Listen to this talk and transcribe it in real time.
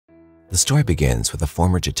The story begins with a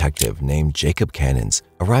former detective named Jacob Cannons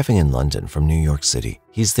arriving in London from New York City.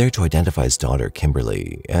 He's there to identify his daughter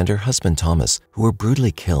Kimberly and her husband Thomas, who were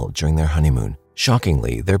brutally killed during their honeymoon.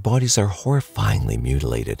 Shockingly, their bodies are horrifyingly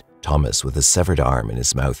mutilated. Thomas with a severed arm in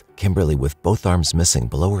his mouth, Kimberly with both arms missing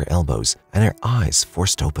below her elbows and her eyes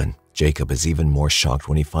forced open. Jacob is even more shocked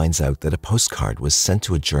when he finds out that a postcard was sent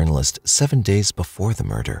to a journalist 7 days before the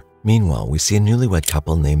murder. Meanwhile, we see a newlywed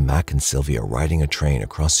couple named Mac and Sylvia riding a train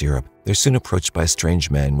across Europe. They're soon approached by a strange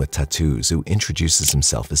man with tattoos who introduces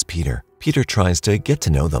himself as Peter. Peter tries to get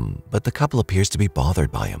to know them, but the couple appears to be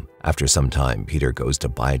bothered by him. After some time, Peter goes to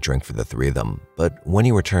buy a drink for the three of them, but when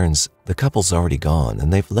he returns, the couple's already gone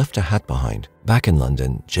and they've left a hat behind. Back in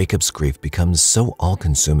London, Jacob's grief becomes so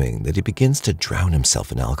all-consuming that he begins to drown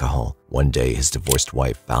himself in alcohol. One day, his divorced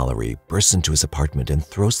wife, Valerie, bursts into his apartment and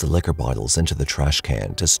throws the liquor bottles into the trash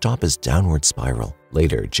can to stop his downward spiral.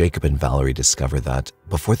 Later, Jacob and Valerie discover that,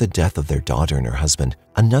 before the death of their daughter and her husband,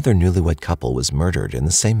 another newlywed couple was murdered in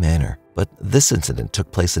the same manner. But this incident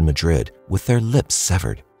took place in Madrid, with their lips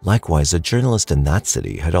severed. Likewise, a journalist in that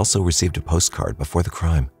city had also received a postcard before the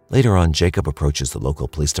crime. Later on, Jacob approaches the local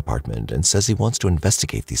police department and says he wants to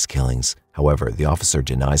investigate these killings. However, the officer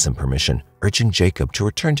denies him permission, urging Jacob to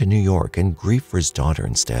return to New York and grieve for his daughter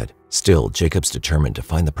instead. Still, Jacob's determined to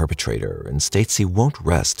find the perpetrator and states he won't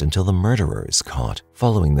rest until the murderer is caught.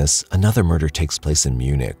 Following this, another murder takes place in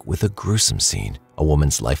Munich with a gruesome scene. A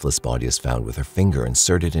woman's lifeless body is found with her finger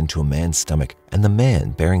inserted into a man's stomach and the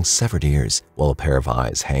man bearing severed ears, while a pair of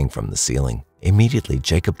eyes hang from the ceiling. Immediately,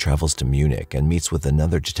 Jacob travels to Munich and meets with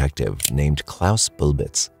another detective named Klaus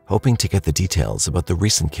Bulbitz, hoping to get the details about the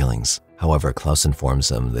recent killings. However, Klaus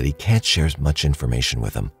informs him that he can't share much information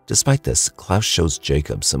with him. Despite this, Klaus shows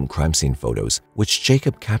Jacob some crime scene photos, which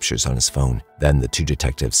Jacob captures on his phone. Then the two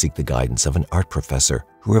detectives seek the guidance of an art professor,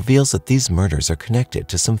 who reveals that these murders are connected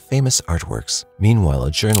to some famous artworks. Meanwhile,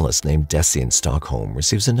 a journalist named Desi in Stockholm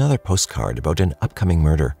receives another postcard about an upcoming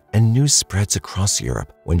murder, and news spreads across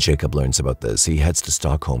Europe. When Jacob learns about this, he heads to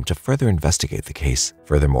Stockholm to further investigate the case.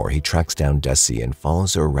 Furthermore, he tracks down Desi and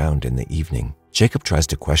follows her around in the evening. Jacob tries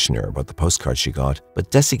to question her about the postcard she got, but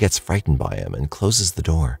Desi gets frightened by him and closes the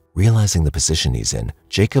door. Realizing the position he's in,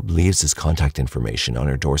 Jacob leaves his contact information on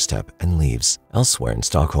her doorstep and leaves. Elsewhere in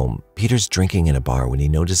Stockholm, Peter's drinking in a bar when he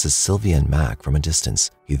notices Sylvia and Mac from a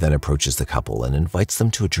distance. He then approaches the couple and invites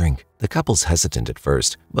them to a drink. The couple's hesitant at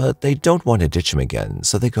first, but they don't want to ditch him again,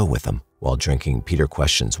 so they go with him. While drinking, Peter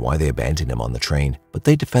questions why they abandoned him on the train, but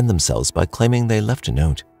they defend themselves by claiming they left a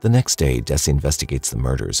note. The next day, Desi investigates the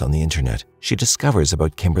murders on the internet. She discovers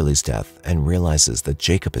about Kimberly's death and realizes that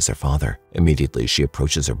Jacob is her father. Immediately, she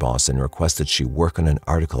approaches her boss and requests that she work on an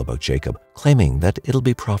article about Jacob, claiming that it'll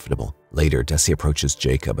be profitable. Later, Desi approaches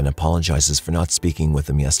Jacob and apologizes for not speaking with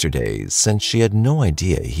him yesterday, since she had no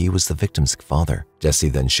idea he was the victim's father.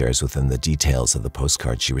 Desi then shares with him the details of the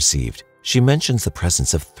postcard she received. She mentions the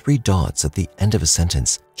presence of 3 dots at the end of a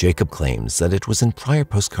sentence. Jacob claims that it was in prior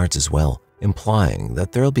postcards as well, implying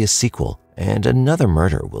that there'll be a sequel and another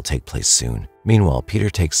murder will take place soon. Meanwhile, Peter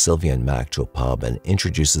takes Sylvia and Mac to a pub and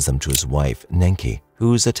introduces them to his wife, Nenki,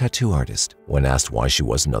 who's a tattoo artist. When asked why she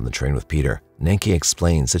wasn't on the train with Peter, Nenki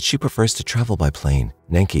explains that she prefers to travel by plane.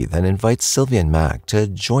 Nenki then invites Sylvia and Mac to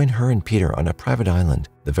join her and Peter on a private island.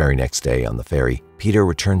 The very next day on the ferry, Peter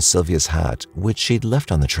returns Sylvia's hat, which she'd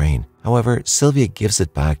left on the train. However, Sylvia gives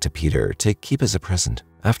it back to Peter to keep as a present.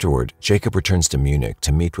 Afterward, Jacob returns to Munich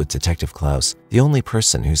to meet with Detective Klaus, the only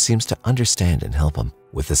person who seems to understand and help him.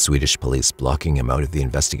 With the Swedish police blocking him out of the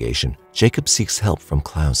investigation, Jacob seeks help from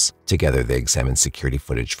Klaus. Together, they examine security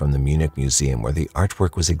footage from the Munich museum where the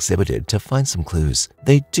artwork was exhibited to find some clues.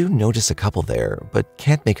 They do notice a couple there, but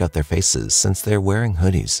can't make out their faces since they're wearing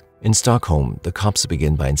hoodies. In Stockholm, the cops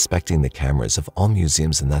begin by inspecting the cameras of all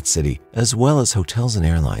museums in that city, as well as hotels and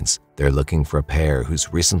airlines. They're looking for a pair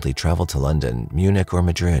who's recently traveled to London, Munich, or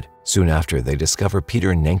Madrid. Soon after, they discover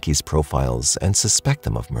Peter and Nenki's profiles and suspect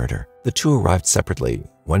them of murder. The two arrived separately,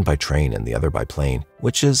 one by train and the other by plane,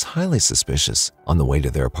 which is highly suspicious. On the way to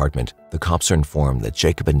their apartment, the cops are informed that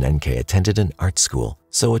Jacob and Nenki attended an art school,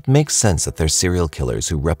 so it makes sense that they're serial killers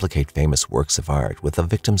who replicate famous works of art with the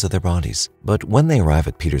victims of their bodies. But when they arrive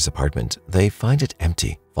at Peter's apartment, they find it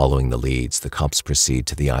empty. Following the leads, the cops proceed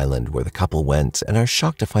to the island where the couple went and are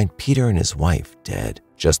shocked to find Peter and his wife dead.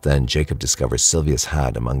 Just then, Jacob discovers Sylvia's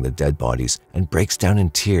hat among the dead bodies and breaks down in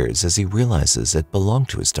tears as he realizes it belonged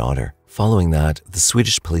to his daughter. Following that, the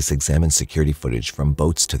Swedish police examine security footage from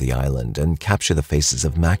boats to the island and capture the faces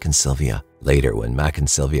of Mac and Sylvia. Later, when Mac and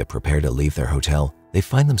Sylvia prepare to leave their hotel, they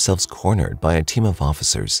find themselves cornered by a team of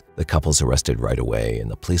officers. The couple's arrested right away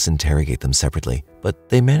and the police interrogate them separately, but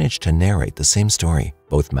they manage to narrate the same story.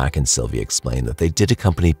 Both Mac and Sylvia explain that they did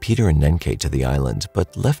accompany Peter and Nenke to the island,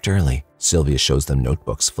 but left early. Sylvia shows them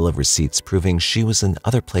notebooks full of receipts proving she was in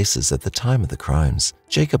other places at the time of the crimes.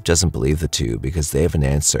 Jacob doesn't believe the two because they have an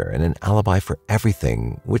answer and an alibi for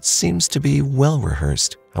everything, which seems to be well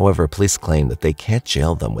rehearsed. However, police claim that they can't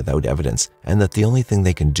jail them without evidence and that the only thing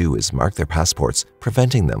they can do is mark their passports,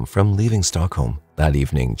 preventing them from leaving Stockholm. That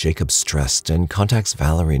evening, Jacob's stressed and contacts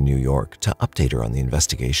Valerie in New York to update her on the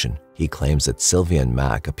investigation. He claims that Sylvia and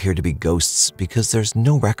Mac appear to be ghosts because there's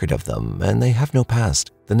no record of them and they have no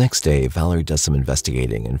past. The next day, Valerie does some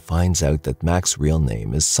investigating and finds out that Mac's real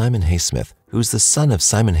name is Simon Haysmith, who's the son of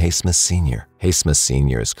Simon Haysmith Sr. Haysmith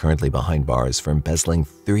Sr. is currently behind bars for embezzling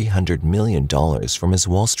 $300 million from his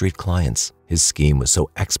Wall Street clients. His scheme was so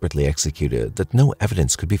expertly executed that no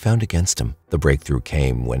evidence could be found against him. The breakthrough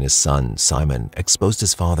came when his son, Simon, exposed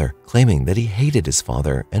his father, claiming that he hated his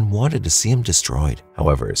father and wanted to see him destroyed.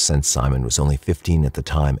 However, since Simon was only 15 at the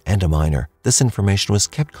time and a minor, this information was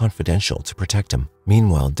kept confidential to protect him.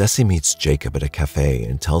 Meanwhile, Desi meets Jacob at a cafe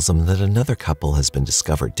and tells him that another couple has been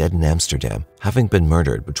discovered dead in Amsterdam, having been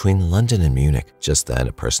murdered between London and Munich. Just then,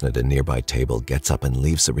 a person at a nearby table gets up and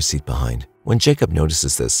leaves a receipt behind. When Jacob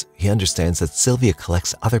notices this, he understands that Sylvia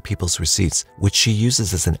collects other people's receipts, which she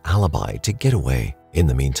uses as an alibi to get away. In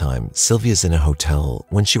the meantime, Sylvia's in a hotel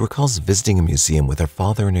when she recalls visiting a museum with her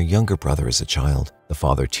father and her younger brother as a child. The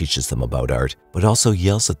father teaches them about art, but also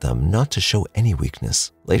yells at them not to show any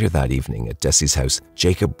weakness. Later that evening at Desi's house,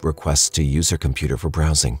 Jacob requests to use her computer for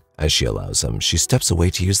browsing. As she allows him, she steps away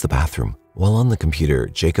to use the bathroom. While on the computer,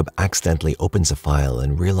 Jacob accidentally opens a file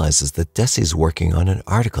and realizes that Desi's working on an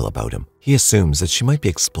article about him. He assumes that she might be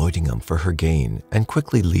exploiting him for her gain and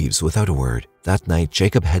quickly leaves without a word. That night,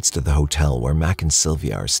 Jacob heads to the hotel where Mac and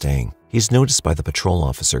Sylvia are staying. He's noticed by the patrol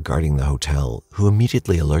officer guarding the hotel, who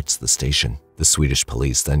immediately alerts the station. The Swedish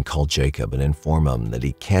police then call Jacob and inform him that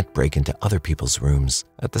he can't break into other people's rooms.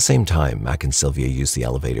 At the same time, Mac and Sylvia use the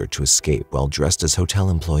elevator to escape while dressed as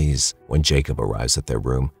hotel employees. When Jacob arrives at their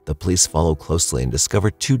room, the police follow closely and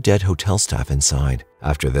discover 2 dead hotel staff inside.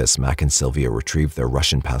 After this, Mac and Sylvia retrieve their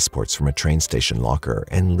Russian passports from a train station locker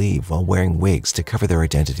and leave while wearing wigs to cover their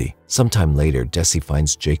identity. Sometime later, Desi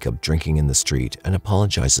finds Jacob drinking in the street and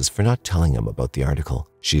apologizes for not telling him about the article.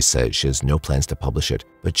 She says she has no plans to publish it,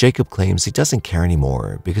 but Jacob claims he doesn't care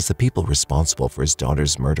anymore because the people responsible for his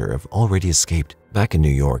daughter's murder have already escaped. Back in New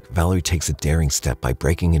York, Valerie takes a daring step by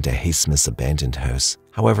breaking into Haysmith's abandoned house.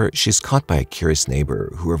 However, she's caught by a curious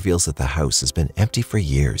neighbor who reveals that the house has been empty for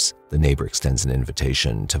years. The neighbor extends an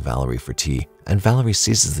invitation to Valerie for tea, and Valerie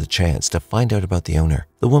seizes the chance to find out about the owner.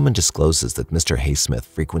 The woman discloses that Mr. Haysmith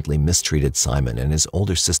frequently mistreated Simon and his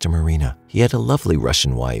older sister Marina. He had a lovely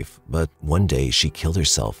Russian wife, but one day she killed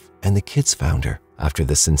herself, and the kids found her. After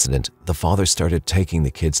this incident, the father started taking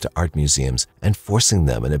the kids to art museums and forcing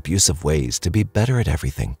them in abusive ways to be better at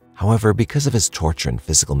everything. However, because of his torture and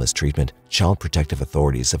physical mistreatment, Child Protective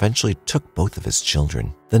Authorities eventually took both of his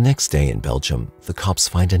children. The next day in Belgium, the cops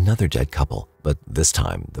find another dead couple, but this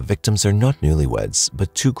time the victims are not newlyweds,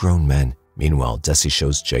 but 2 grown men. Meanwhile, Desi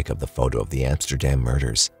shows Jacob the photo of the Amsterdam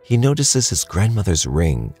murders. He notices his grandmother's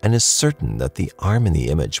ring and is certain that the arm in the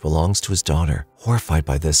image belongs to his daughter. Horrified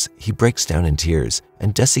by this, he breaks down in tears,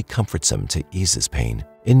 and Desi comforts him to ease his pain.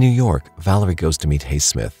 In New York, Valerie goes to meet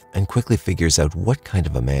Haysmith and quickly figures out what kind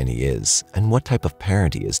of a man he is and what type of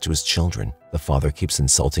parent he is to his children. The father keeps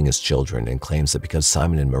insulting his children and claims that because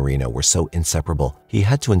Simon and Marina were so inseparable, he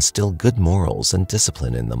had to instill good morals and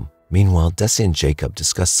discipline in them. Meanwhile, Desi and Jacob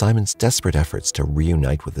discuss Simon's desperate efforts to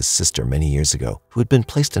reunite with his sister many years ago, who had been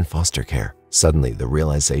placed in foster care. Suddenly, the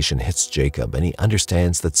realization hits Jacob and he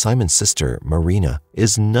understands that Simon's sister, Marina,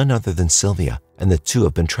 is none other than Sylvia, and the two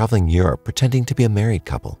have been traveling Europe pretending to be a married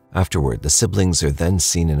couple. Afterward, the siblings are then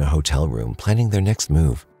seen in a hotel room planning their next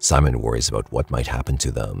move. Simon worries about what might happen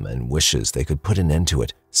to them and wishes they could put an end to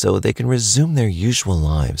it so they can resume their usual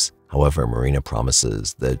lives. However, Marina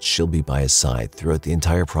promises that she'll be by his side throughout the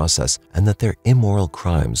entire process and that their immoral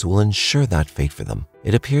crimes will ensure that fate for them.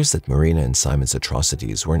 It appears that Marina and Simon's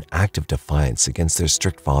atrocities were an act of defiance against their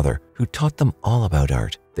strict father, who taught them all about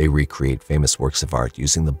art. They recreate famous works of art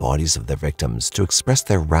using the bodies of their victims to express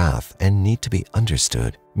their wrath and need to be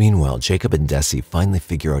understood. Meanwhile, Jacob and Desi finally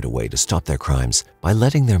figure out a way to stop their crimes by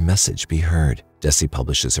letting their message be heard. Desi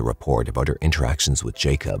publishes a report about her interactions with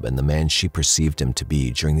Jacob and the man she perceived him to be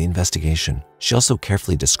during the investigation. She also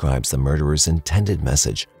carefully describes the murderer's intended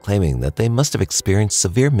message, claiming that they must have experienced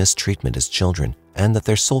severe mistreatment as children and that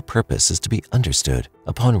their sole purpose is to be understood.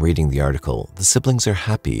 Upon reading the article, the siblings are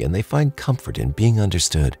happy and they find comfort in being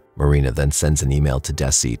understood. Marina then sends an email to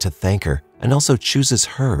Desi to thank her and also chooses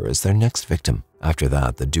her as their next victim. After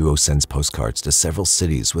that, the duo sends postcards to several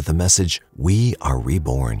cities with the message, "We are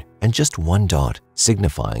reborn," and just one dot,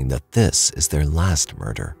 signifying that this is their last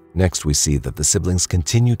murder. Next, we see that the siblings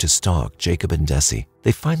continue to stalk Jacob and Desi.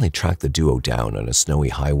 They finally track the duo down on a snowy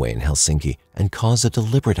highway in Helsinki and cause a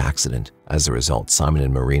deliberate accident. As a result, Simon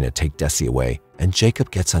and Marina take Desi away, and Jacob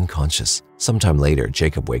gets unconscious. Sometime later,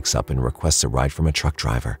 Jacob wakes up and requests a ride from a truck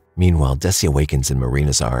driver. Meanwhile, Desi awakens in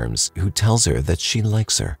Marina's arms, who tells her that she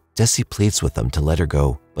likes her. Desi pleads with them to let her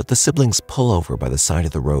go, but the siblings pull over by the side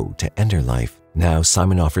of the road to end her life. Now,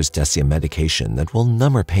 Simon offers Desi a medication that will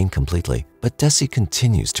numb her pain completely, but Desi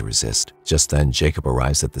continues to resist. Just then, Jacob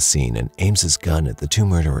arrives at the scene and aims his gun at the two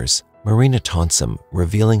murderers. Marina taunts him,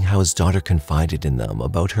 revealing how his daughter confided in them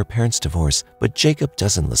about her parents' divorce, but Jacob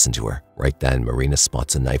doesn't listen to her. Right then, Marina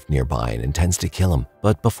spots a knife nearby and intends to kill him,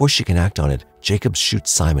 but before she can act on it, Jacob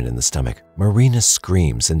shoots Simon in the stomach. Marina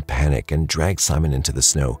screams in panic and drags Simon into the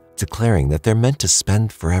snow, declaring that they're meant to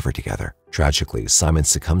spend forever together. Tragically, Simon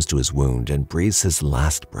succumbs to his wound and breathes his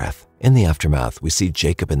last breath. In the aftermath, we see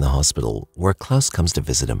Jacob in the hospital, where Klaus comes to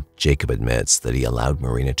visit him. Jacob admits that he allowed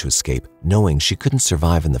Marina to escape, knowing she couldn't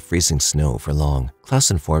survive in the freezing snow for long. Klaus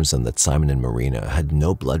informs him that Simon and Marina had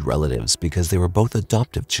no blood relatives because they were both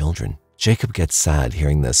adoptive children. Jacob gets sad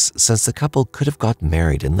hearing this, since the couple could have got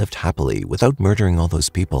married and lived happily without murdering all those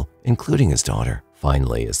people, including his daughter.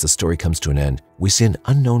 Finally, as the story comes to an end, we see an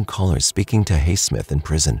unknown caller speaking to Haysmith in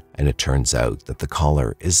prison, and it turns out that the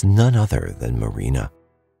caller is none other than Marina.